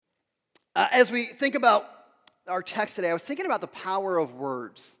As we think about our text today, I was thinking about the power of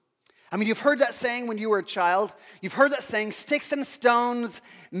words. I mean, you've heard that saying when you were a child. You've heard that saying, sticks and stones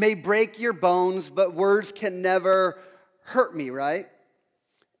may break your bones, but words can never hurt me, right?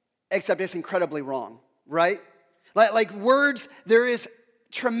 Except it's incredibly wrong, right? Like words, there is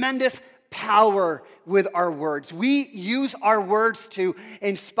tremendous power with our words. We use our words to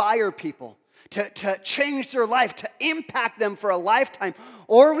inspire people, to change their life, to impact them for a lifetime.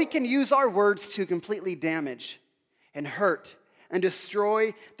 Or we can use our words to completely damage and hurt and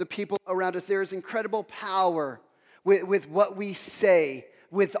destroy the people around us. There is incredible power with what we say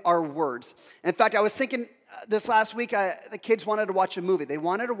with our words. In fact, I was thinking this last week, the kids wanted to watch a movie. They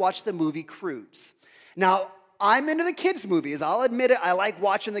wanted to watch the movie Croods. Now, I'm into the kids' movies. I'll admit it. I like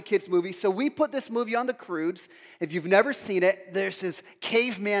watching the kids' movies. So we put this movie on the Croods. If you've never seen it, there's this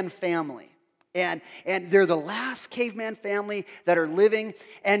caveman family. And they're the last caveman family that are living.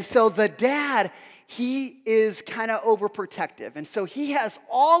 And so the dad, he is kind of overprotective. And so he has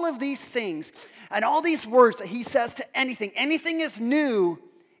all of these things and all these words that he says to anything. Anything is new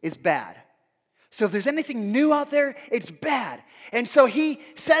is bad. So if there's anything new out there, it's bad. And so he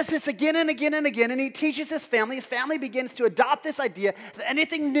says this again and again and again, and he teaches his family. His family begins to adopt this idea that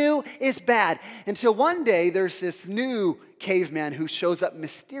anything new is bad. Until one day, there's this new caveman who shows up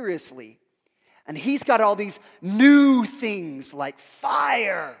mysteriously. And he's got all these new things like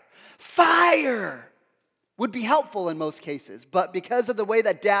fire. Fire would be helpful in most cases. But because of the way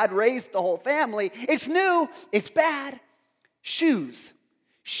that dad raised the whole family, it's new, it's bad. Shoes.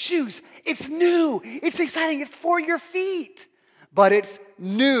 It's new. It's exciting. It's for your feet. But it's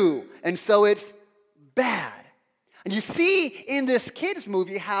new. And so it's bad. And you see in this kids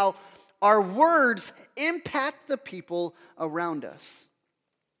movie how our words impact the people around us.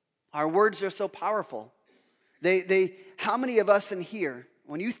 Our words are so powerful. How many of us in here,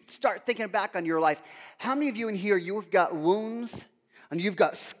 when you start thinking back on your life, how many of you in here, you've got wounds, and you've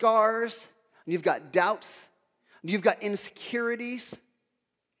got scars, and you've got doubts, and you've got insecurities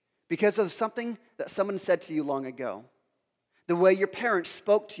because of something that someone said to you long ago? The way your parents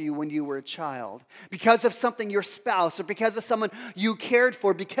spoke to you when you were a child, because of something your spouse, or because of someone you cared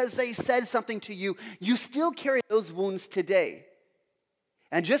for, because they said something to you, you still carry those wounds today.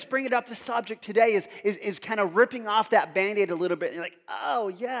 And just bringing it up, the subject today is kind of ripping off that Band-Aid a little bit. And you're like, oh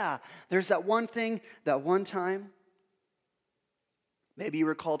yeah, there's that one thing, that one time. Maybe you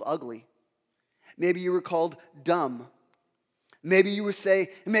were called ugly. Maybe you were called dumb. Maybe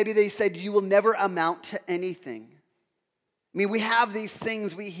they said you will never amount to anything. I mean, we have these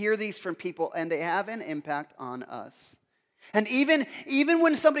things, we hear these from people, and they have an impact on us. And even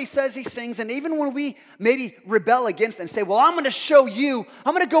when somebody says these things, and even when we maybe rebel against it and say, well, I'm going to show you,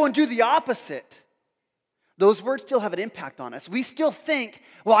 I'm going to go and do the opposite, those words still have an impact on us. We still think,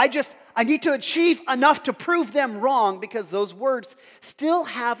 well, I need to achieve enough to prove them wrong, because those words still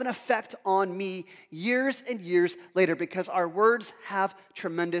have an effect on me years and years later, because our words have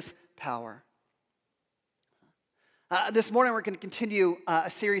tremendous power. This morning we're going to continue a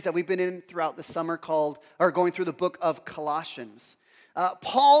series that we've been in throughout the summer going through the book of Colossians.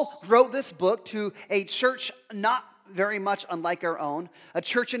 Paul wrote this book to a church not very much unlike our own, a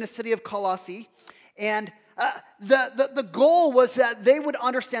church in the city of Colossae, and the goal was that they would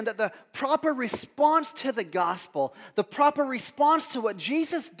understand that the proper response to the gospel, the proper response to what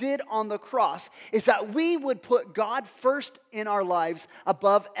Jesus did on the cross, is that we would put God first in our lives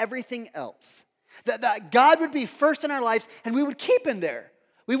above everything else. That God would be first in our lives, and we would keep him there.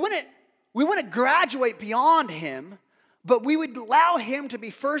 We wouldn't graduate beyond him, but we would allow him to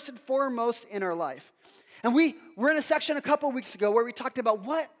be first and foremost in our life. And we were in a section a couple weeks ago where we talked about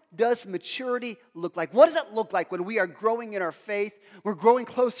what does maturity look like? What does it look like when we are growing in our faith? We're growing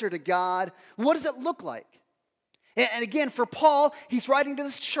closer to God. What does it look like? And again, for Paul, he's writing to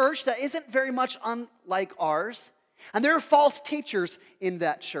this church that isn't very much unlike ours. And there are false teachers in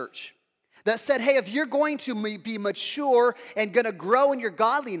that church that said, hey, if you're going to be mature and going to grow in your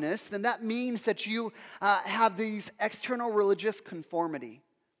godliness, then that means that you have these external religious conformity.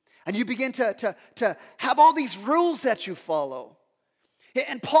 And you begin to have all these rules that you follow.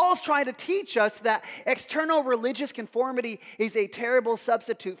 And Paul's trying to teach us that external religious conformity is a terrible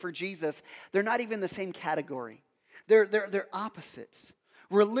substitute for Jesus. They're not even the same category. They're opposites.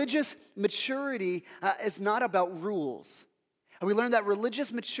 Religious maturity is not about rules. And we learned that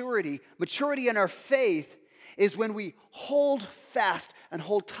religious maturity in our faith, is when we hold fast and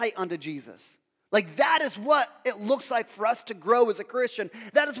hold tight unto Jesus. Like, that is what it looks like for us to grow as a Christian.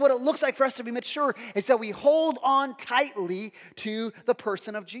 That is what it looks like for us to be mature, is that we hold on tightly to the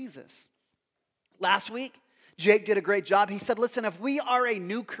person of Jesus. Last week, Jake did a great job. He said, listen, if we are a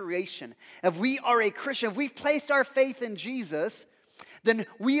new creation, if we are a Christian, if we've placed our faith in Jesus, then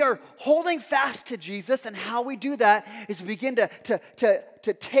we are holding fast to Jesus, and how we do that is we begin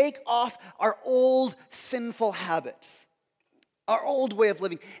to take off our old sinful habits, our old way of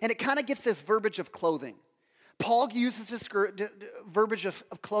living. And it kind of gets this verbiage of clothing. Paul uses this verbiage of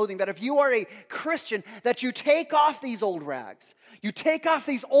clothing, that if you are a Christian, that you take off these old rags. You take off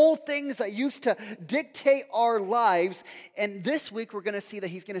these old things that used to dictate our lives. And this week we're going to see that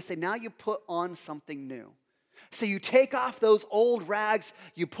he's going to say, now you put on something new. So you take off those old rags,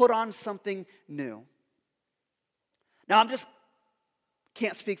 you put on something new. Now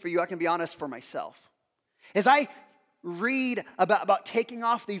can't speak for you, I can be honest for myself. As I read about taking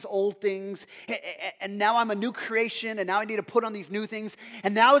off these old things, and now I'm a new creation, and now I need to put on these new things,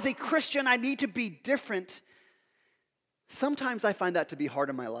 and now as a Christian I need to be different. Sometimes I find that to be hard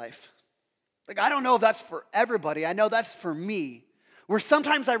in my life. Like, I don't know if that's for everybody. I know that's for me. Where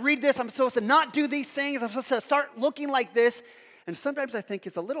sometimes I read this, I'm supposed to not do these things, I'm supposed to start looking like this, and sometimes I think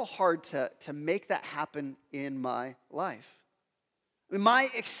it's a little hard to make that happen in my life. I mean, my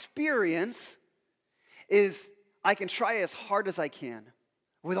experience is I can try as hard as I can,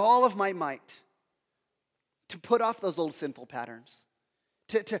 with all of my might, to put off those old sinful patterns,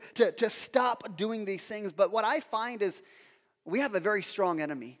 to stop doing these things. But what I find is we have a very strong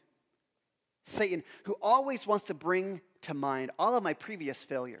enemy, Satan, who always wants to bring to mind all of my previous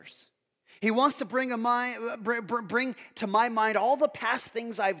failures. He wants to bring to my mind all the past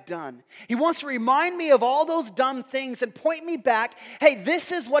things I've done. He wants to remind me of all those dumb things and point me back. Hey,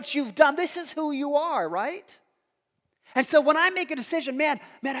 this is what you've done. This is who you are, right? And so when I make a decision, man,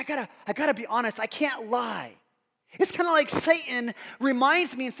 I gotta be honest. I can't lie. It's kind of like Satan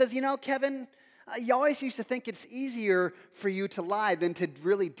reminds me and says, Kevin, you always used to think it's easier for you to lie than to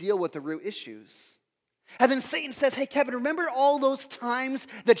really deal with the root issues. And then Satan says, hey, Kevin, remember all those times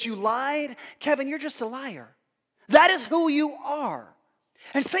that you lied? Kevin, you're just a liar. That is who you are.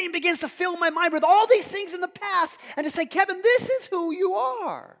 And Satan begins to fill my mind with all these things in the past and to say, Kevin, this is who you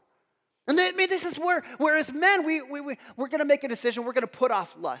are. And this is where as men, we're going to make a decision. We're going to put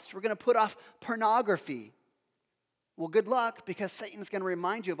off lust. We're going to put off pornography. Well, good luck, because Satan's going to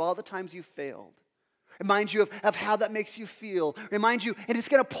remind you of all the times you failed. Remind you of how that makes you feel. Remind you, and it's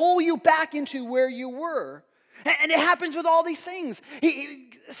going to pull you back into where you were. And it happens with all these things.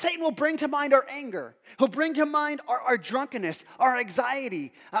 Satan will bring to mind our anger. He'll bring to mind our drunkenness, our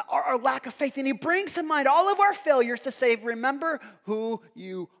anxiety, our lack of faith. And he brings to mind all of our failures to say, remember who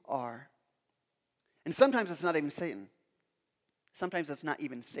you are. And sometimes it's not even Satan. Sometimes it's not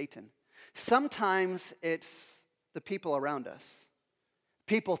even Satan. Sometimes it's the people around us.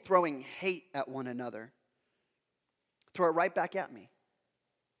 People throwing hate at one another. Throw it right back at me.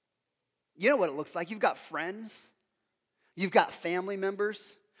 You know what it looks like. You've got friends. You've got family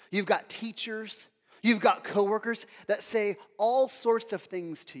members. You've got teachers. You've got coworkers that say all sorts of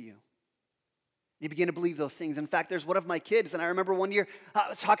things to you. You begin to believe those things. In fact, there's one of my kids, and I remember one year I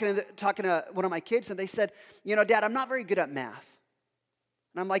was talking to one of my kids, and they said, Dad, I'm not very good at math.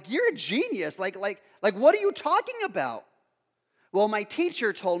 And I'm like, you're a genius. Like, what are you talking about? Well, my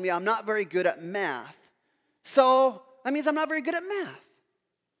teacher told me I'm not very good at math. So that means I'm not very good at math,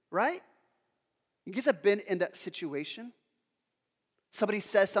 right? You guys have been in that situation? Somebody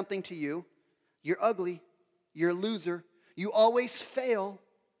says something to you. You're ugly. You're a loser. You always fail.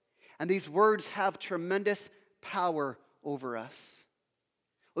 And these words have tremendous power over us.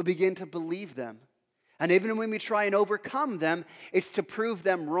 We begin to believe them. And even when we try and overcome them, it's to prove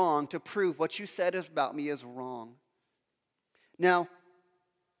them wrong, to prove what you said about me is wrong. Now,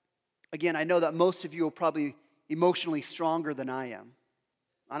 again, I know that most of you are probably emotionally stronger than I am.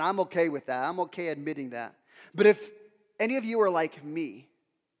 And I'm okay with that. I'm okay admitting that. But if any of you are like me,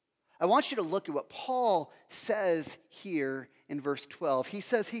 I want you to look at what Paul says here in verse 12. He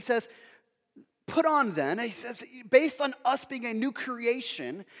says, put on then, he says, based on us being a new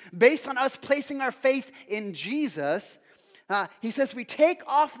creation, based on us placing our faith in Jesus, he says we take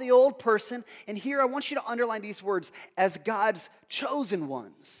off the old person, and here I want you to underline these words, as God's chosen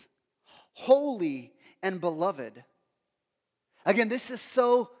ones, holy and beloved. Again, this is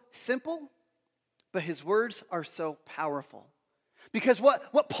so simple, but his words are so powerful. Because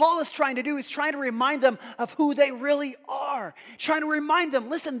what Paul is trying to do is trying to remind them of who they really are. Trying to remind them,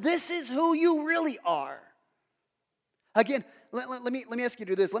 listen, this is who you really are. Again, let me ask you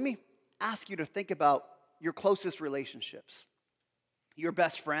to do this. Let me ask you to think about your closest relationships. Your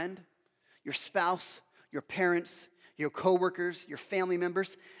best friend, your spouse, your parents, your coworkers, your family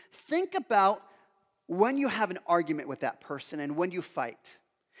members. Think about when you have an argument with that person and when you fight.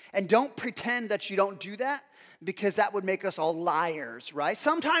 And don't pretend that you don't do that, because that would make us all liars, right?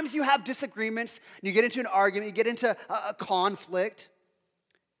 Sometimes you have disagreements, you get into an argument, you get into a conflict.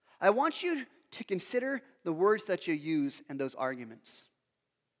 I want you to consider the words that you use in those arguments.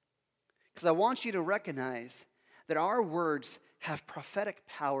 Because I want you to recognize that our words have prophetic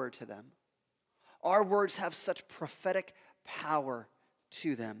power to them. Our words have such prophetic power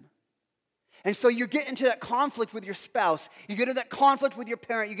to them. And so you get into that conflict with your spouse, you get into that conflict with your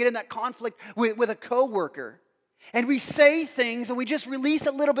parent, you get in that conflict with a coworker. And we say things and we just release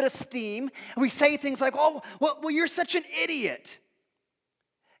a little bit of steam, and we say things like, oh, well, you're such an idiot.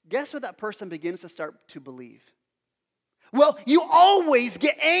 Guess what that person begins to start to believe? Well, you always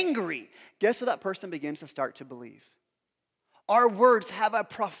get angry. Guess what that person begins to start to believe? Our words have a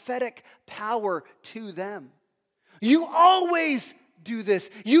prophetic power to them. You always do this.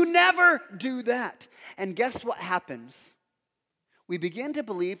 You never do that. And guess what happens? We begin to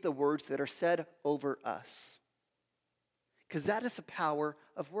believe the words that are said over us. Because that is the power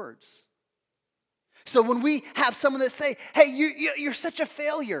of words. So when we have someone that say, hey, you're such a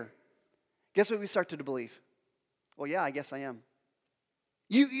failure, guess what we start to believe? Well, yeah, I guess I am.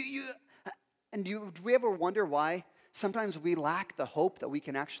 Do we ever wonder why sometimes we lack the hope that we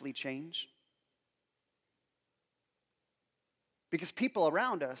can actually change? Because people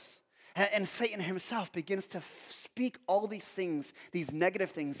around us, and Satan himself begins to speak all these things, these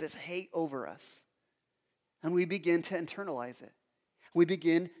negative things, this hate over us. And we begin to internalize it. We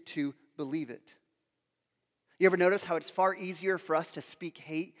begin to believe it. You ever notice how it's far easier for us to speak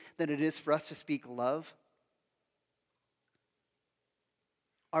hate than it is for us to speak love?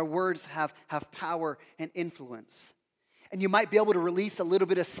 Our words have power and influence. And you might be able to release a little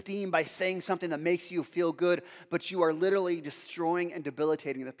bit of steam by saying something that makes you feel good, but you are literally destroying and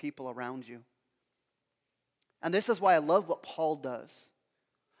debilitating the people around you. And this is why I love what Paul does.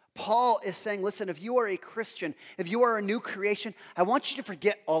 Paul is saying, listen, if you are a Christian, if you are a new creation, I want you to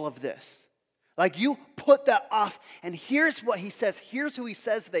forget all of this. Like, you put that off, and here's what he says. Here's who he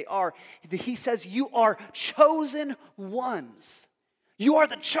says they are. He says, you are chosen ones. You are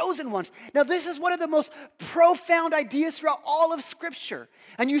the chosen ones. Now, this is one of the most profound ideas throughout all of Scripture.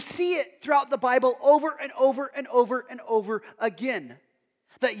 And you see it throughout the Bible over and over and over and over again.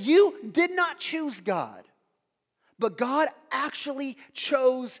 That you did not choose God, but God actually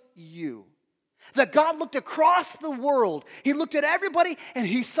chose you. That God looked across the world. He looked at everybody and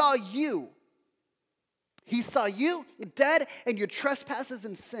he saw you. He saw you dead in your trespasses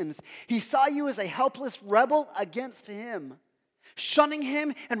and sins. He saw you as a helpless rebel against him, shunning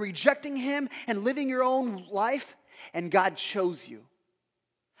him and rejecting him and living your own life. And God chose you.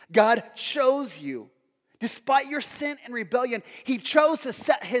 God chose you. Despite your sin and rebellion, he chose to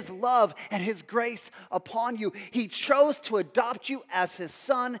set his love and his grace upon you. He chose to adopt you as his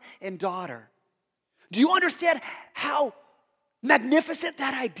son and daughter. Do you understand how magnificent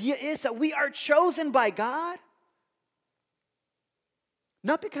that idea is, that we are chosen by God?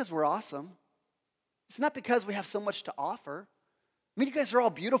 Not because we're awesome. It's not because we have so much to offer. I mean, you guys are all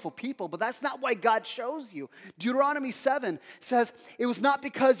beautiful people, but that's not why God chose you. Deuteronomy 7 says, it was not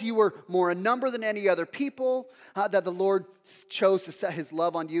because you were more in number than any other people that the Lord chose to set his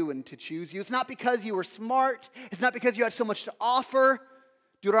love on you and to choose you. It's not because you were smart. It's not because you had so much to offer.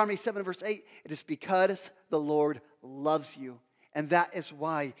 Deuteronomy 7 verse 8, it is because the Lord loves you, and that is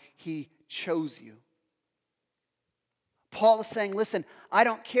why he chose you. Paul is saying, listen, I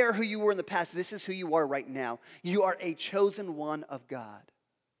don't care who you were in the past. This is who you are right now. You are a chosen one of God.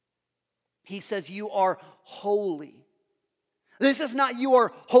 He says you are holy. This is not you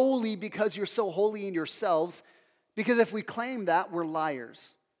are holy because you're so holy in yourselves, because if we claim that, we're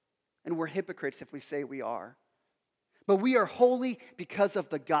liars. And we're hypocrites if we say we are. But we are holy because of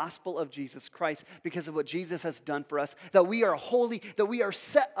the gospel of Jesus Christ, because of what Jesus has done for us, that we are holy, that we are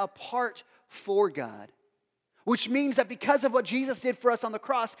set apart for God. Which means that because of what Jesus did for us on the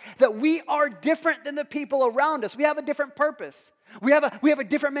cross, that we are different than the people around us. We have a different purpose. We have a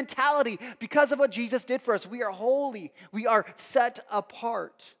different mentality because of what Jesus did for us. We are holy. We are set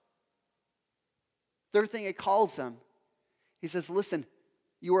apart. Third thing it calls them, he says, listen,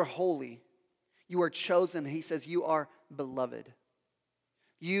 you are holy. You are chosen. He says, you are beloved.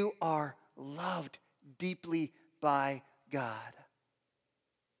 You are loved deeply by God.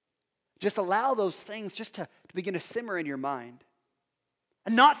 Just allow those things just to begin to simmer in your mind.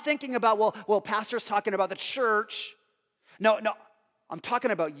 And not thinking about, well, pastor's talking about the church. No, I'm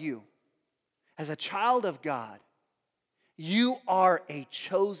talking about you. As a child of God, you are a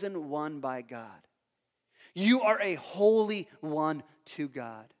chosen one by God. You are a holy one to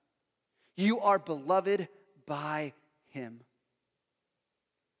God. You are beloved by him.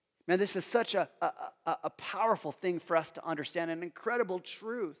 Man, this is such a powerful thing for us to understand, an incredible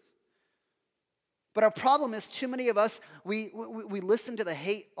truth. But our problem is too many of us, we listen to the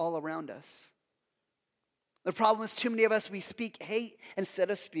hate all around us. The problem is too many of us, we speak hate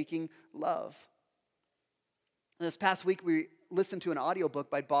instead of speaking love. And this past week, we listened to an audiobook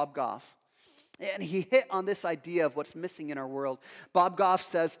by Bob Goff. And he hit on this idea of what's missing in our world. Bob Goff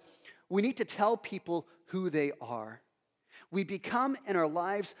says, we need to tell people who they are. We become in our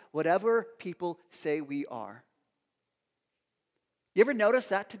lives whatever people say we are. You ever notice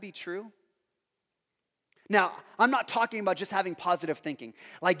that to be true? Now, I'm not talking about just having positive thinking.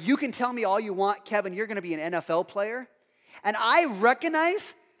 Like, you can tell me all you want, Kevin, you're going to be an NFL player. And I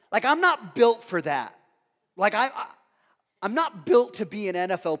recognize, like, I'm not built for that. Like, I'm not built to be an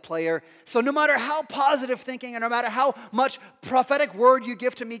NFL player. So no matter how positive thinking and no matter how much prophetic word you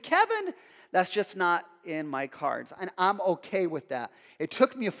give to me, Kevin, that's just not in my cards. And I'm okay with that. It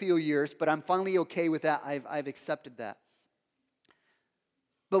took me a few years, but I'm finally okay with that. I've accepted that.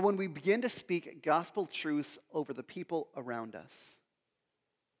 But when we begin to speak gospel truths over the people around us,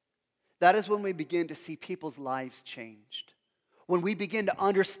 that is when we begin to see people's lives changed. When we begin to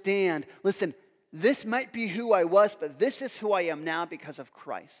understand, listen, this might be who I was, but this is who I am now because of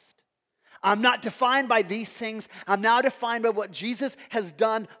Christ. I'm not defined by these things. I'm now defined by what Jesus has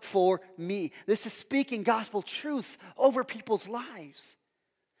done for me. This is speaking gospel truths over people's lives.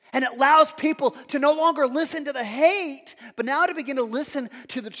 And it allows people to no longer listen to the hate, but now to begin to listen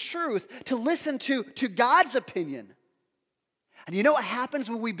to the truth, to listen to God's opinion. And you know what happens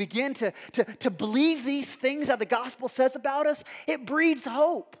when we begin to believe these things that the gospel says about us? It breeds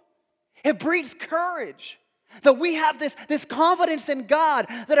hope. It breeds courage. That we have this confidence in God,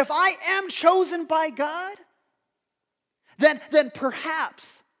 that if I am chosen by God, then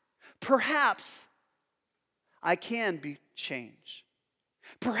perhaps I can be changed.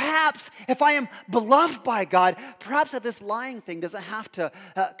 Perhaps if I am beloved by God, perhaps that this lying thing doesn't have to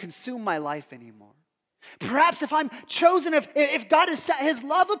consume my life anymore. Perhaps if I'm chosen, if God has set His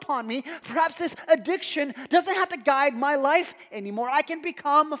love upon me, perhaps this addiction doesn't have to guide my life anymore. I can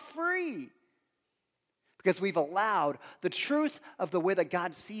become free. Because we've allowed the truth of the way that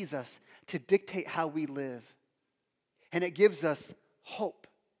God sees us to dictate how we live. And it gives us hope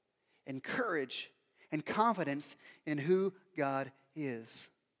and courage and confidence in who God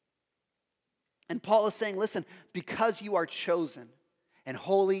is. And Paul is saying, listen, because you are chosen and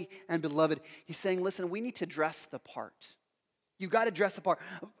holy and beloved, he's saying, listen, we need to dress the part. You've got to dress the part.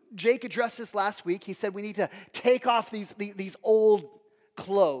 Jake addressed this last week. He said we need to take off these old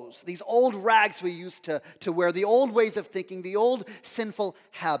clothes, these old rags we used to wear, the old ways of thinking, the old sinful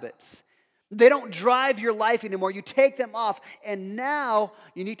habits. They don't drive your life anymore. You take them off, and now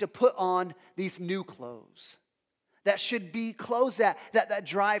you need to put on these new clothes. That should be clothes that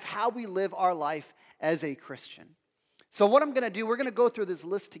drive how we live our life as a Christian. So what I'm going to do, we're going to go through this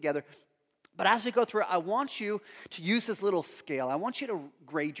list together. But as we go through it, I want you to use this little scale. I want you to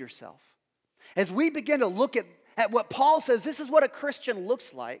grade yourself. As we begin to look at what Paul says, this is what a Christian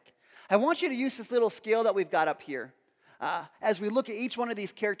looks like. I want you to use this little scale that we've got up here. As we look at each one of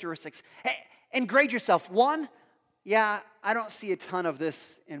these characteristics. And grade yourself. 1, yeah, I don't see a ton of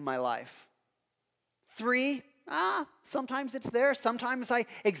this in my life. 3, sometimes it's there. Sometimes I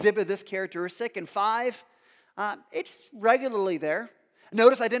exhibit this characteristic. And 5, it's regularly there.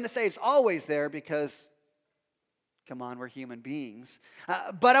 Notice I didn't say it's always there because, come on, we're human beings.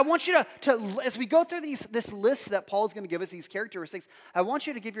 But I want you to as we go through this list that Paul's going to give us, these characteristics, I want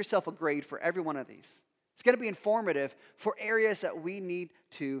you to give yourself a grade for every one of these. It's going to be informative for areas that we need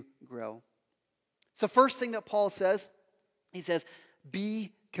to grow. So first thing that Paul says, he says,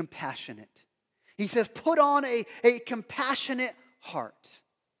 be compassionate. He says, put on a compassionate heart.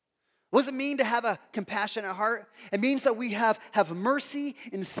 What does it mean to have a compassionate heart? It means that we have mercy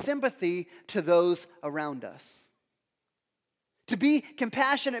and sympathy to those around us. To be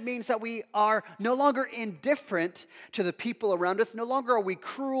compassionate means that we are no longer indifferent to the people around us. No longer are we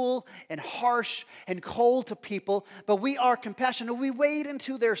cruel and harsh and cold to people, but we are compassionate. We wade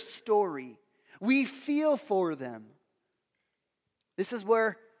into their story. We feel for them. This is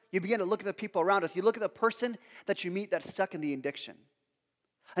where you begin to look at the people around us. You look at the person that you meet that's stuck in the addiction.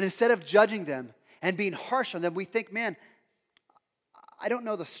 And instead of judging them and being harsh on them, we think, man, I don't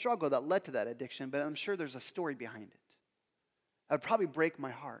know the struggle that led to that addiction, but I'm sure there's a story behind it. That would probably break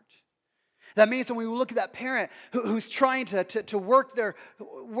my heart. That means when we look at that parent who's trying to work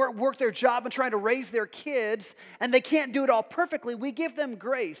their job and trying to raise their kids, and they can't do it all perfectly, we give them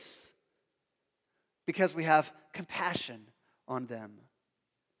grace because we have compassion on them.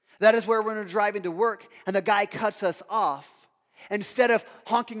 That is where when we're driving to work and the guy cuts us off, Instead of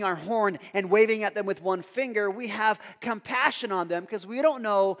honking our horn and waving at them with one finger, we have compassion on them because we don't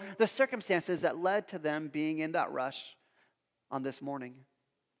know the circumstances that led to them being in that rush on this morning.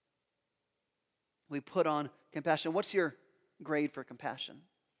 We put on compassion. What's your grade for compassion?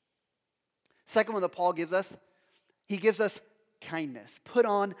 Second one that Paul gives us, he gives us kindness. Put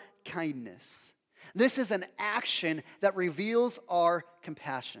on kindness. This is an action that reveals our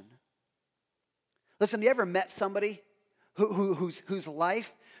compassion. Listen, you ever met somebody whose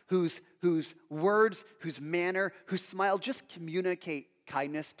life, whose words, whose manner, whose smile just communicate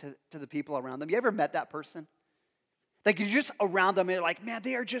kindness to the people around them? You ever met that person? Like you're just around them and you're like, man,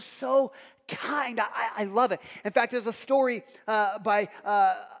 they are just so kind. I love it. In fact, there's a story by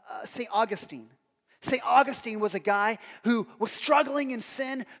St. Augustine. St. Augustine was a guy who was struggling in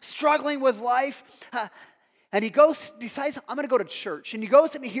sin, struggling with life. And he decides, I'm going to go to church. And he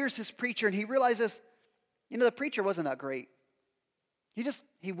goes and he hears this preacher and he realizes, the preacher wasn't that great.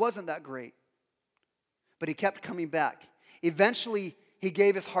 He wasn't that great. But he kept coming back. Eventually, he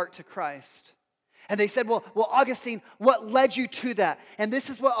gave his heart to Christ. And they said, well, Augustine, what led you to that? And this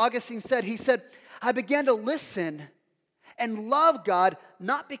is what Augustine said. He said, I began to listen and love God,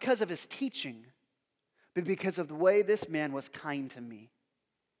 not because of his teaching, but because of the way this man was kind to me.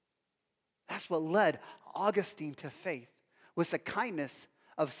 That's what led Augustine to faith, was the kindness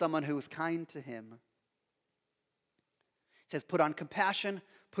of someone who was kind to him. It says, put on compassion,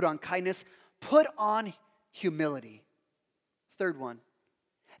 put on kindness, put on humility. Third one.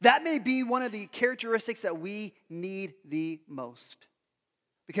 That may be one of the characteristics that we need the most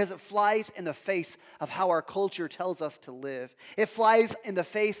because it flies in the face of how our culture tells us to live. It flies in the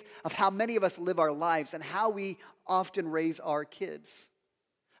face of how many of us live our lives and how we often raise our kids.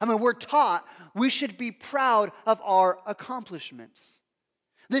 We're taught we should be proud of our accomplishments.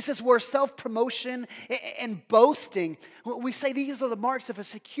 This is where self-promotion and boasting, we say these are the marks of a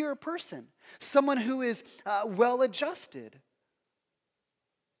secure person, someone who is well-adjusted.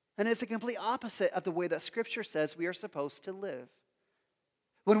 And it's the complete opposite of the way that Scripture says we are supposed to live.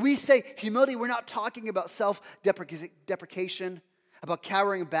 When we say humility, we're not talking about self-deprecation, about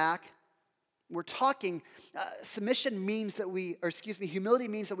cowering back. We're talking, humility means that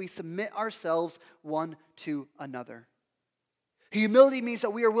we submit ourselves one to another. Humility means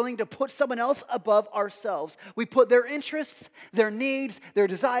that we are willing to put someone else above ourselves. We put their interests, their needs, their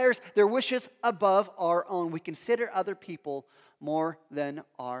desires, their wishes above our own. We consider other people more than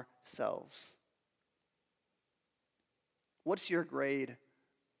ourselves. What's your grade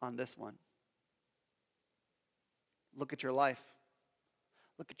on this one? Look at your life.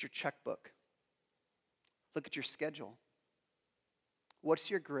 Look at your checkbook. Look at your schedule. What's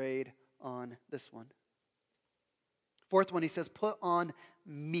your grade on this one? Fourth one, he says, put on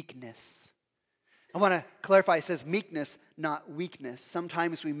meekness. I want to clarify, it says meekness, not weakness.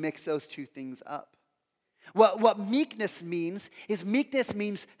 Sometimes we mix those two things up. What meekness means is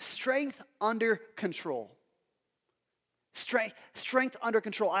strength under control. Strength under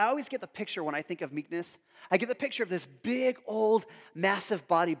control. I always get the picture when I think of meekness. I get the picture of this big, old, massive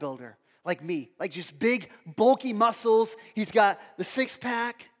bodybuilder like me. Like just big, bulky muscles. He's got the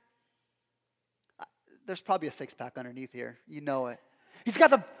six-pack. There's probably a six-pack underneath here. You know it. He's got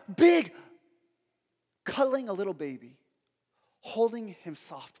the big, cuddling a little baby, holding him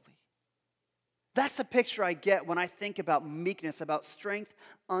softly. That's the picture I get when I think about meekness, about strength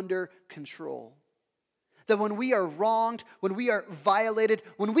under control. That when we are wronged, when we are violated,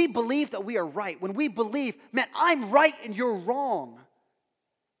 when we believe that we are right, when we believe, man, I'm right and you're wrong,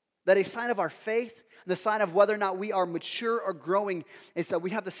 that a sign of our faith, the sign of whether or not we are mature or growing, is that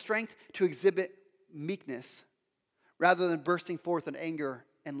we have the strength to exhibit meekness rather than bursting forth in anger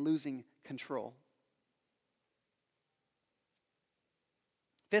and losing control.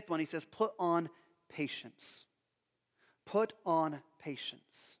 Fifth one, he says, put on patience. Put on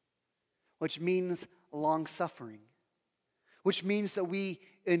patience, which means long-suffering, which means that we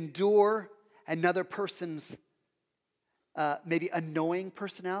endure another person's maybe annoying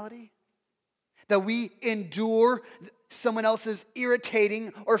personality, that we endure someone else's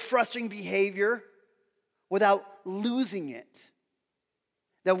irritating or frustrating behavior without losing it,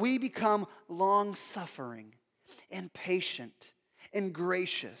 that we become long-suffering and patient and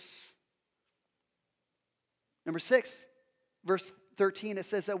gracious. Number 6, verse 13, it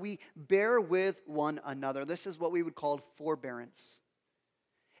says that we bear with one another. This is what we would call forbearance.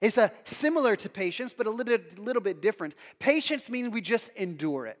 It's similar to patience, but a little bit different. Patience means we just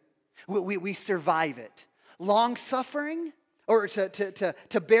endure it. We survive it. Long-suffering, or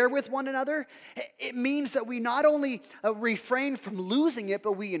to bear with one another, it means that we not only refrain from losing it,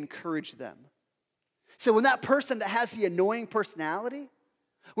 but we encourage them. So when that person that has the annoying personality,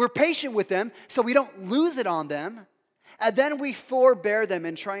 we're patient with them so we don't lose it on them, and then we forbear them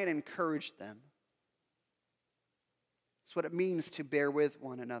and try and encourage them. That's what it means to bear with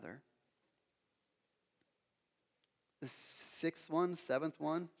one another. The seventh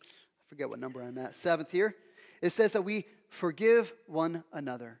one, I forget what number I'm at, seventh here. It says that we forgive one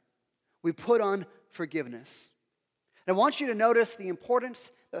another. We put on forgiveness. And I want you to notice the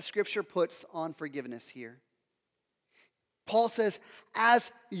importance that Scripture puts on forgiveness here. Paul says,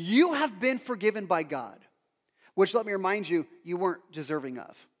 as you have been forgiven by God, which, let me remind you, you weren't deserving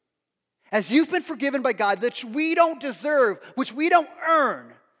of. As you've been forgiven by God, which we don't deserve, which we don't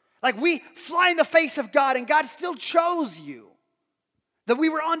earn. Like we fly in the face of God and God still chose you. That we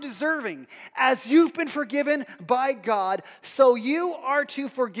were undeserving. As you've been forgiven by God, so you are to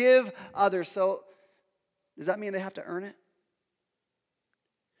forgive others. So, does that mean they have to earn it?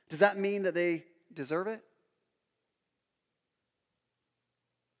 Does that mean that they deserve it?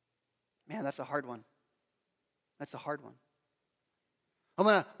 Man, that's a hard one. That's a hard one.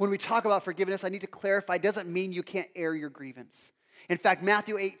 When we talk about forgiveness, I need to clarify, it doesn't mean you can't air your grievance. In fact,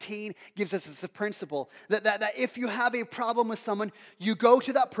 Matthew 18 gives us this principle that if you have a problem with someone, you go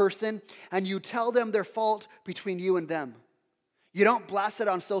to that person and you tell them their fault between you and them. You don't blast it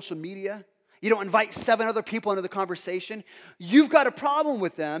on social media. You don't invite 7 other people into the conversation. You've got a problem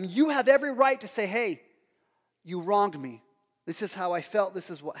with them. You have every right to say, hey, you wronged me. This is how I felt.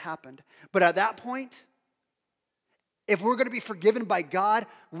 This is what happened. But at that point, if we're going to be forgiven by God,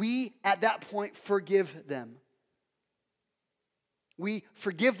 we at that point forgive them. We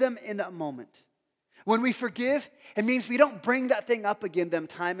forgive them in that moment. When we forgive, it means we don't bring that thing up again them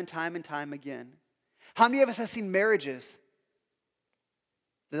time and time and time again. How many of us have seen marriages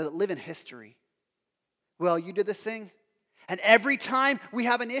that live in history? Well, you did this thing, and every time we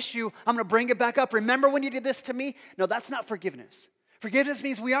have an issue, I'm going to bring it back up. Remember when you did this to me? No, that's not forgiveness. Forgiveness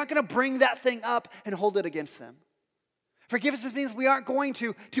means we aren't going to bring that thing up and hold it against them. Forgiveness means we aren't going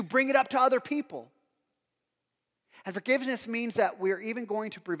to bring it up to other people. And forgiveness means that we're even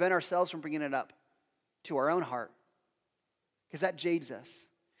going to prevent ourselves from bringing it up to our own heart. Because that jades us.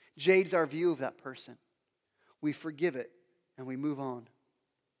 Jades our view of that person. We forgive it and we move on.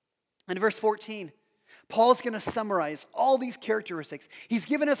 In verse 14, Paul's going to summarize all these characteristics. He's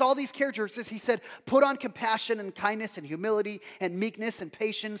given us all these characteristics. He said, put on compassion and kindness and humility and meekness and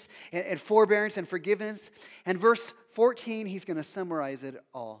patience and forbearance and forgiveness. And verse 14, he's going to summarize it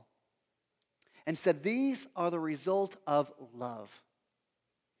all. And said, these are the result of love.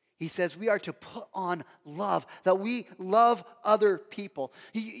 He says we are to put on love, that we love other people.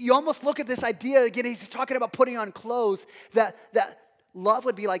 You almost look at this idea, again, he's talking about putting on clothes, that love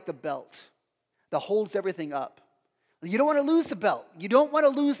would be like the belt that holds everything up. You don't want to lose the belt. You don't want to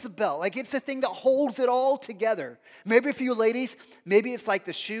lose the belt. Like it's the thing that holds it all together. Maybe for you ladies, maybe it's like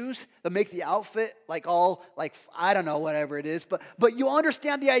the shoes that make the outfit like all, like, I don't know, whatever it is. But you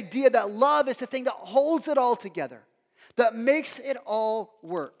understand the idea that love is the thing that holds it all together, that makes it all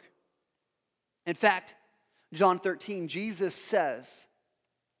work. In fact, John 13, Jesus says,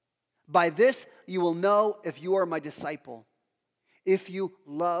 by this you will know if you are my disciple, if you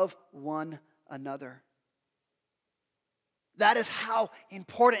love one another. That is how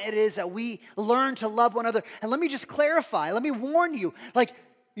important it is that we learn to love one another. And let me just clarify, let me warn you, like,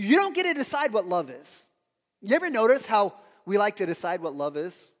 you don't get to decide what love is. You ever notice how we like to decide what love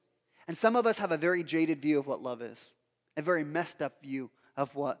is? And some of us have a very jaded view of what love is, a very messed up view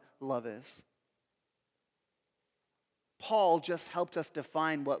of what love is. Paul just helped us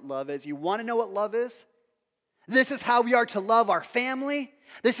define what love is. You want to know what love is? This is how we are to love our family.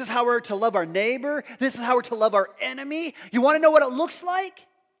 This is how we're to love our neighbor. This is how we're to love our enemy. You want to know what it looks like?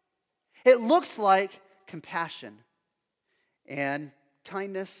 It looks like compassion and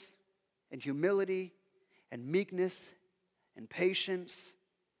kindness and humility and meekness and patience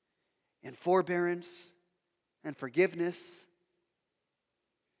and forbearance and forgiveness.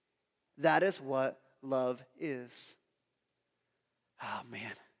 That is what love is. Oh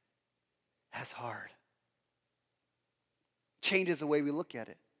man, that's hard. Changes the way we look at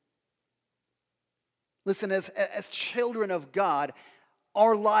it. Listen, as children of God,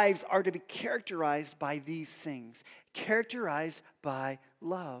 our lives are to be characterized by these things, characterized by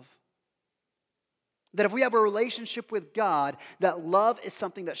love. That if we have a relationship with God, that love is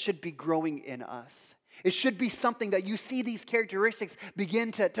something that should be growing in us. It should be something that you see these characteristics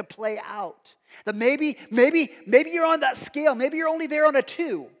begin to play out. That maybe you're on that scale, maybe you're only there on a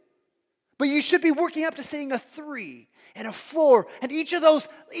 2. But you should be working up to seeing a 3 and a 4. And each of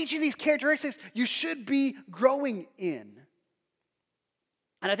these characteristics you should be growing in.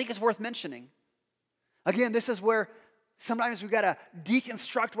 And I think it's worth mentioning Again, this is where sometimes we've got to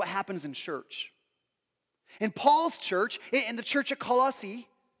deconstruct what happens in church. In Paul's church, in the church at Colossae,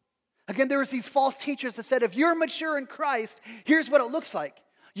 again, there was these false teachers that said, if you're mature in Christ, here's what it looks like.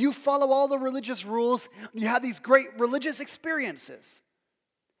 You follow all the religious rules, you have these great religious experiences.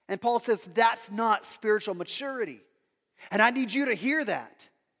 And Paul says, that's not spiritual maturity. And I need you to hear that.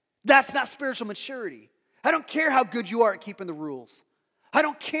 That's not spiritual maturity. I don't care how good you are at keeping the rules. I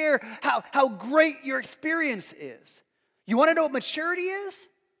don't care how great your experience is. You want to know what maturity is?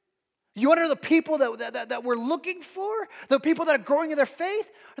 You want to know the people that we're looking for? The people that are growing in their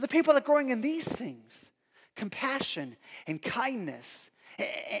faith? Or the people that are growing in these things? Compassion and kindness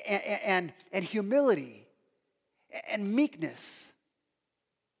and humility and meekness.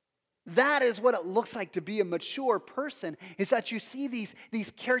 That is what it looks like to be a mature person, is that you see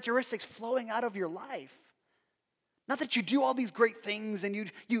these characteristics flowing out of your life. Not that you do all these great things and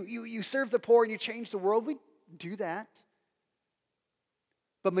you serve the poor and you change the world. We do that.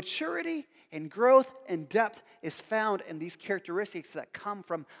 But maturity and growth and depth is found in these characteristics that come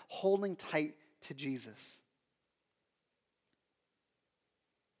from holding tight to Jesus.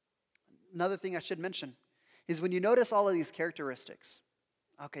 Another thing I should mention is when you notice all of these characteristics,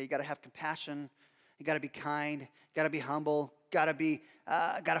 okay, you got to have compassion, you got to be kind, you got to be humble, got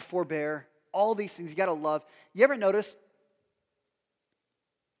to forbear, all these things you got to love. You ever notice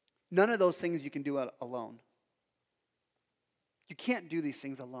none of those things you can do alone? You can't do these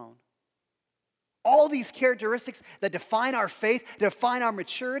things alone. All these characteristics that define our faith, define our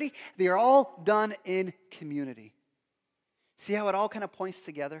maturity, they are all done in community. See how it all kind of points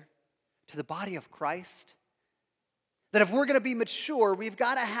together to the body of Christ? That if we're going to be mature, we've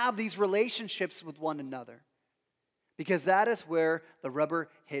got to have these relationships with one another. Because that is where the rubber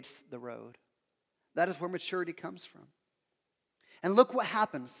hits the road. That is where maturity comes from. And look what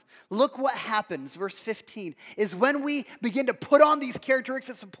happens. Look what happens, verse 15, is when we begin to put on these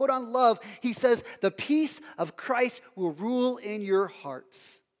characteristics and put on love, he says, the peace of Christ will rule in your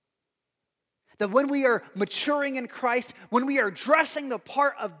hearts. That when we are maturing in Christ, when we are dressing the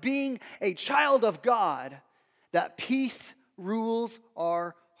part of being a child of God, that peace rules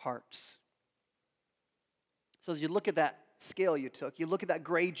our hearts. So as you look at that scale you took, you look at that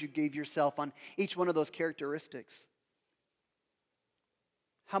grade you gave yourself on each one of those characteristics,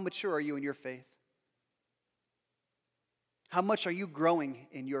 how mature are you in your faith? How much are you growing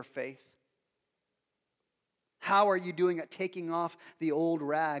in your faith? How are you doing at taking off the old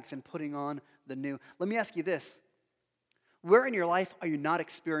rags and putting on the new? Let me ask you this. Where in your life are you not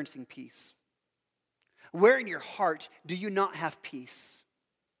experiencing peace? Where in your heart do you not have peace?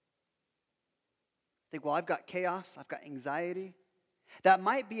 Think, well, I've got chaos, I've got anxiety. That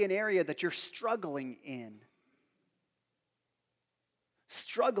might be an area that you're struggling in.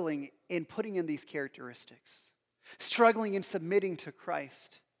 Struggling in putting in these characteristics. Struggling in submitting to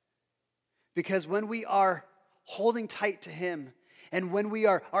Christ. Because when we are holding tight to Him, and when we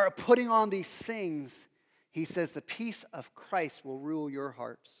are putting on these things, He says the peace of Christ will rule your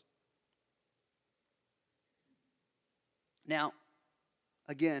hearts. Now,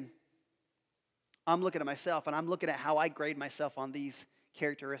 again, I'm looking at myself, and I'm looking at how I grade myself on these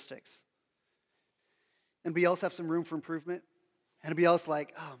characteristics. Anybody else have some room for improvement? Anybody else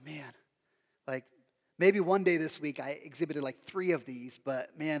like, oh man, like maybe one day this week I exhibited like 3 of these,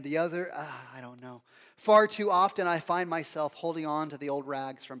 but man, the other, I don't know. Far too often I find myself holding on to the old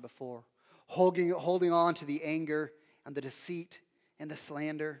rags from before, holding on to the anger and the deceit and the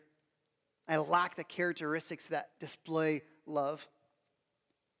slander. I lack the characteristics that display love.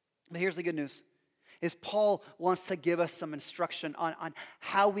 But here's the good news, is Paul wants to give us some instruction on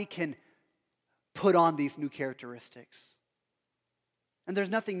how we can put on these new characteristics. And there's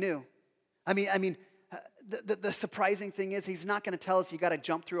nothing new. I mean, the surprising thing is he's not going to tell us you got to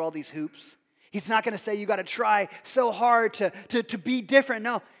jump through all these hoops. He's not going to say you got to try so hard to be different.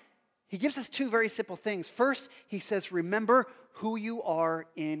 No, he gives us 2 very simple things. First, he says, remember who you are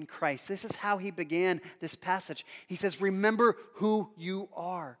in Christ. This is how he began this passage. He says, remember who you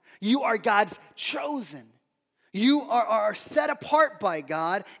are. You are God's chosen. You are set apart by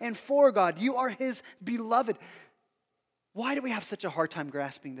God and for God. You are His beloved. Why do we have such a hard time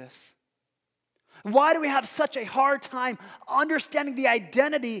grasping this? Why do we have such a hard time understanding the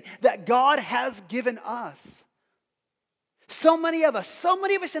identity that God has given us? So many of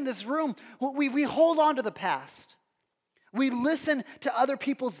us in this room, we hold on to the past. We listen to other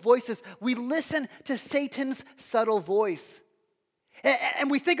people's voices. We listen to Satan's subtle voice. And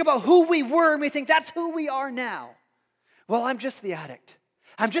we think about who we were and we think that's who we are now. Well, I'm just the addict.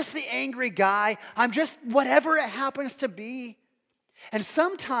 I'm just the angry guy. I'm just whatever it happens to be. And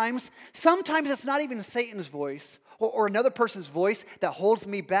sometimes it's not even Satan's voice or another person's voice that holds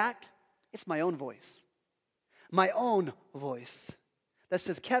me back. It's my own voice. My own voice that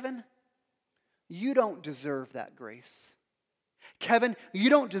says, Kevin, you don't deserve that grace. Kevin, you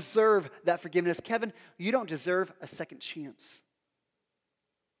don't deserve that forgiveness. Kevin, you don't deserve a second chance.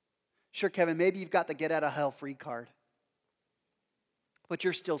 Sure, Kevin, maybe you've got the get out of hell free card, but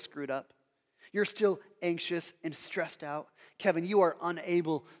you're still screwed up. You're still anxious and stressed out. Kevin, you are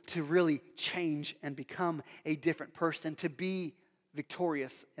unable to really change and become a different person, to be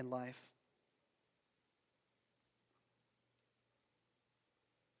victorious in life.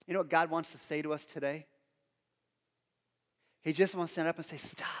 You know what God wants to say to us today? He just wants to stand up and say,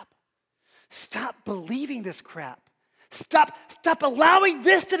 stop. Stop believing this crap. Stop allowing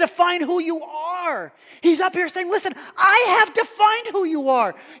this to define who you are. He's up here saying, listen, I have defined who you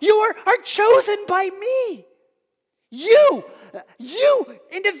are. You are chosen by me. You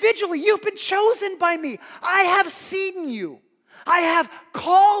individually, you've been chosen by me. I have seen you. I have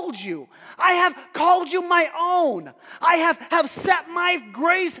called you. I have called you my own. I have set my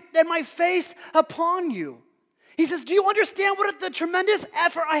grace and my face upon you. He says, do you understand what the tremendous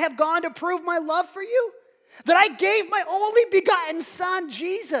effort I have gone to prove my love for you? That I gave my only begotten Son,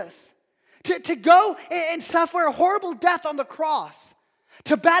 Jesus, to go and suffer a horrible death on the cross,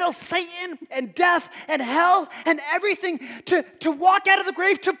 to battle Satan and death and hell and everything, to walk out of the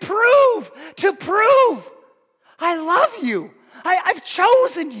grave, to prove I love you. I've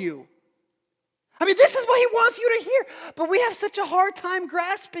chosen you. I mean, this is what he wants you to hear, but we have such a hard time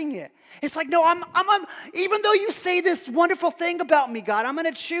grasping it. It's like, no, I'm even though you say this wonderful thing about me, God, I'm going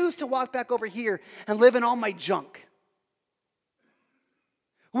to choose to walk back over here and live in all my junk.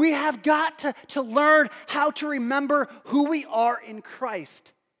 We have got to learn how to remember who we are in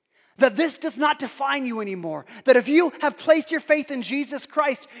Christ. That this does not define you anymore. That if you have placed your faith in Jesus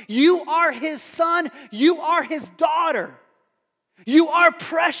Christ, you are his son, you are his daughter. You are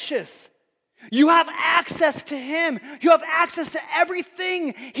precious. You have access to him. You have access to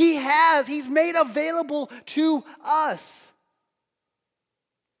everything he has. He's made available to us.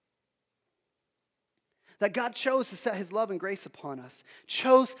 That God chose to set his love and grace upon us,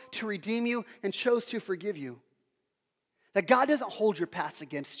 chose to redeem you, and chose to forgive you. That God doesn't hold your past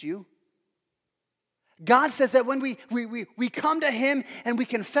against you. God says that when we come to him and we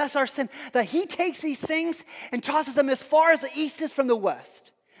confess our sin, that he takes these things and tosses them as far as the east is from the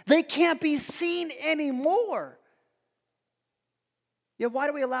west. They can't be seen anymore. Yet why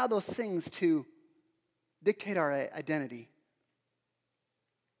do we allow those things to dictate our identity?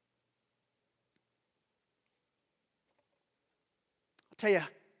 I'll tell you,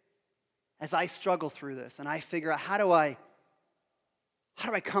 as I struggle through this and I figure out how do I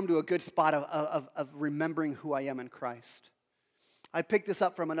come to a good spot of remembering who I am in Christ? I picked this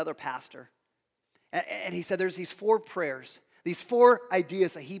up from another pastor. And he said there's these 4 prayers, these 4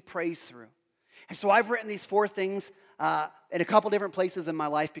 ideas that he prays through. And so I've written these 4 things in a couple different places in my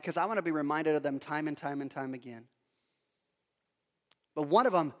life because I want to be reminded of them time and time and time again. But one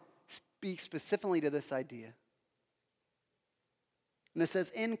of them speaks specifically to this idea. And it says,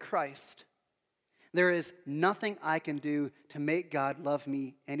 in Christ, there is nothing I can do to make God love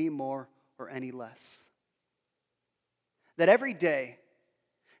me any more or any less. That every day,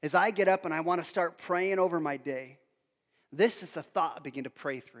 as I get up and I want to start praying over my day, this is a thought I begin to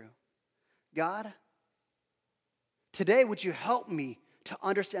pray through. God, today would you help me to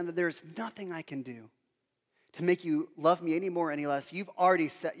understand that there is nothing I can do to make you love me any more or any less. You've already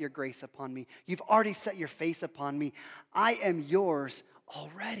set your grace upon me. You've already set your face upon me. I am yours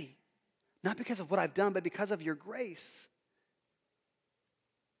already. Not because of what I've done, but because of your grace.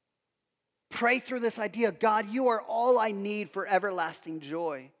 Pray through this idea. God, you are all I need for everlasting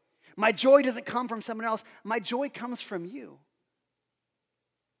joy. My joy doesn't come from someone else. My joy comes from you.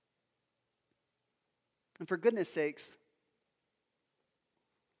 And for goodness sakes,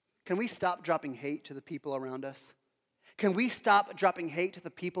 can we stop dropping hate to the people around us? Can we stop dropping hate to the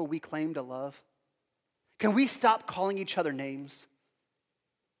people we claim to love? Can we stop calling each other names?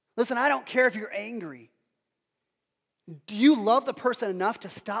 Listen, I don't care if you're angry. Do you love the person enough to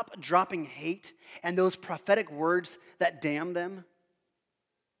stop dropping hate and those prophetic words that damn them?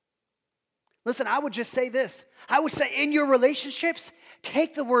 Listen, I would just say this. I would say in your relationships,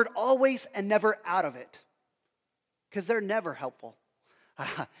 take the word always and never out of it. Because they're never helpful.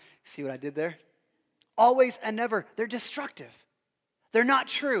 See what I did there? Always and never. They're destructive. They're not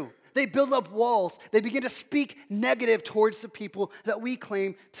true. They build up walls. They begin to speak negative towards the people that we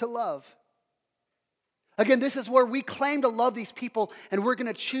claim to love. Again, this is where we claim to love these people, and we're going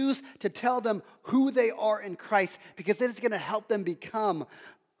to choose to tell them who they are in Christ, because it is going to help them become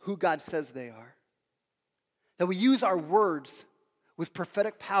who God says they are. That we use our words with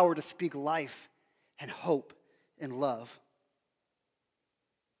prophetic power to speak life and hope and love.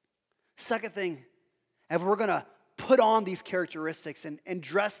 Second thing, if we're going to put on these characteristics and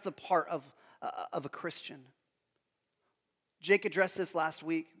dress the part of a Christian. Jake addressed this last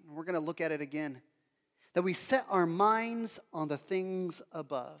week, and we're going to look at it again. That we set our minds on the things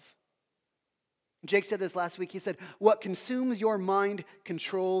above. Jake said this last week. He said, what consumes your mind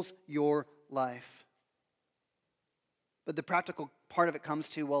controls your life. But the practical part of it comes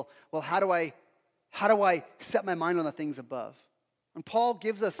to, well, how do I set my mind on the things above? And Paul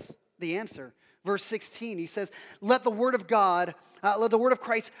gives us the answer. Verse 16, he says, let the word of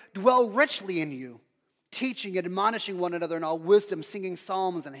Christ dwell richly in you, teaching and admonishing one another in all wisdom, singing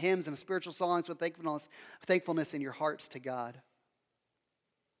psalms and hymns and spiritual songs with thankfulness in your hearts to God.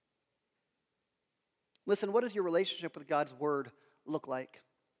 Listen, what does your relationship with God's word look like?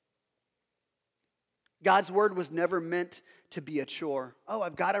 God's word was never meant to be a chore. Oh,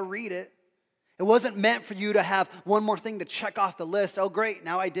 I've got to read it. It wasn't meant for you to have one more thing to check off the list. Oh, great,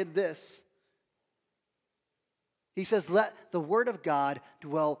 now I did this. He says, let the word of God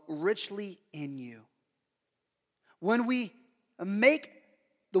dwell richly in you. When we make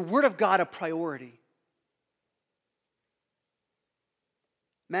the word of God a priority,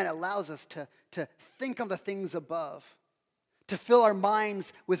 man, it allows us to think of the things above, to fill our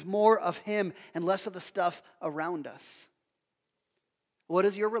minds with more of Him and less of the stuff around us. What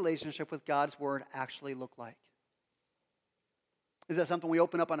does your relationship with God's word actually look like? Is that something we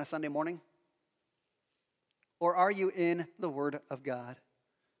open up on a Sunday morning? Or are you in the word of God?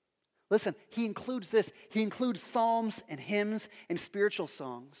 Listen, He includes this. He includes psalms and hymns and spiritual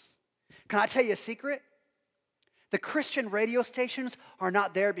songs. Can I tell you a secret? The Christian radio stations are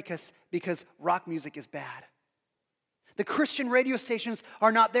not there because rock music is bad. The Christian radio stations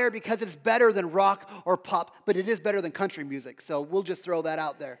are not there because it's better than rock or pop, but it is better than country music, so we'll just throw that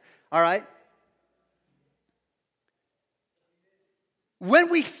out there, all right?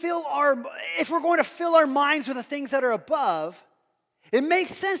 If we're going to fill our minds with the things that are above, it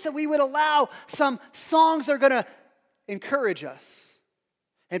makes sense that we would allow some songs that are going to encourage us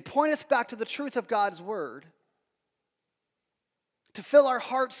and point us back to the truth of God's word, to fill our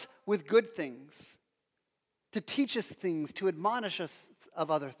hearts with good things, to teach us things, to admonish us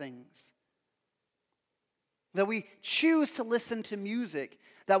of other things. That we choose to listen to music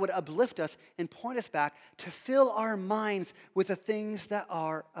that would uplift us and point us back to fill our minds with the things that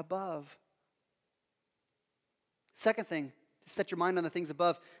are above. Second thing, to set your mind on the things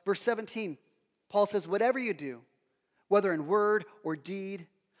above. Verse 17, Paul says, whatever you do, whether in word or deed,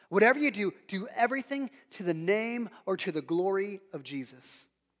 whatever you do, do everything to the name or to the glory of Jesus.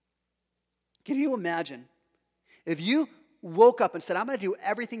 Can you imagine if you woke up and said, I'm going to do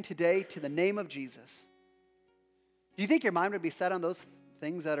everything today to the name of Jesus? Do you think your mind would be set on those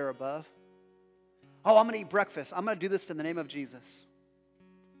things that are above? Oh, I'm going to eat breakfast. I'm going to do this in the name of Jesus.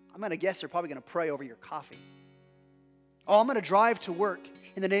 I'm going to guess you're probably going to pray over your coffee. Oh, I'm going to drive to work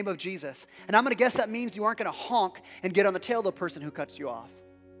in the name of Jesus. And I'm going to guess that means you aren't going to honk and get on the tail of the person who cuts you off.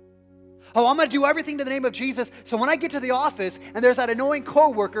 Oh, I'm going to do everything to the name of Jesus, so when I get to the office and there's that annoying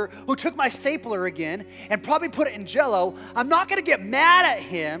coworker who took my stapler again and probably put it in Jell-O, I'm not going to get mad at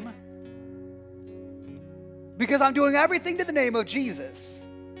him because I'm doing everything to the name of Jesus.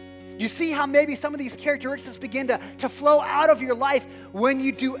 You see how maybe some of these characteristics begin to flow out of your life when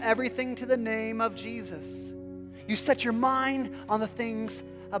you do everything to the name of Jesus. You set your mind on the things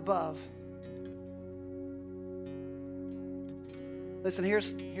above. Listen,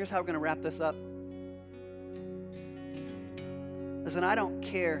 here's how we're going to wrap this up. Listen, I don't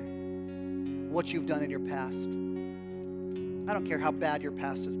care what you've done in your past. I don't care how bad your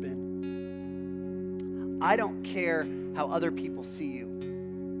past has been. I don't care how other people see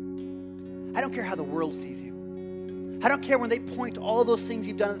you. I don't care how the world sees you. I don't care when they point to all of those things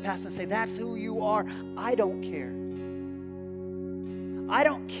you've done in the past and say, that's who you are. I don't care. I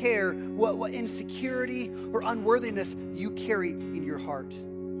don't care what insecurity or unworthiness you carry in your heart,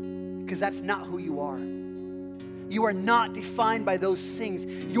 because that's not who you are. You are not defined by those things.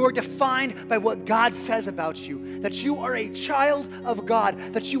 You are defined by what God says about you, that you are a child of God,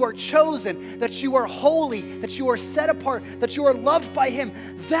 that you are chosen, that you are holy, that you are set apart, that you are loved by Him.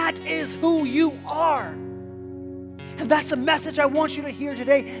 That is who you are. And that's the message I want you to hear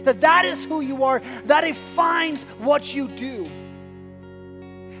today, that is who you are. That defines what you do.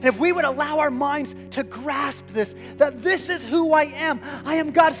 And if we would allow our minds to grasp this, that this is who I am. I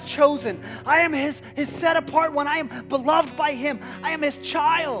am God's chosen. I am His set apart one. I am beloved by Him. I am His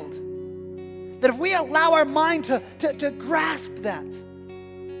child. That if we allow our mind to grasp that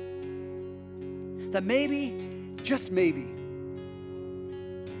maybe, just maybe,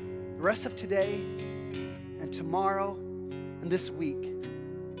 the rest of today and tomorrow and this week,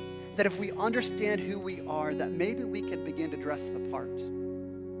 that if we understand who we are, that maybe we can begin to dress the part.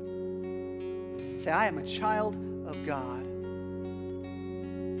 Say, I am a child of God.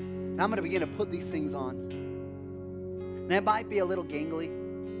 And I'm going to begin to put these things on. And it might be a little gangly.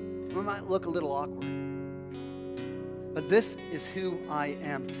 It might look a little awkward. But this is who I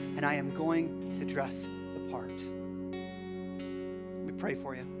am, and I am going to dress the part. Let me pray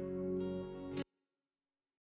for you.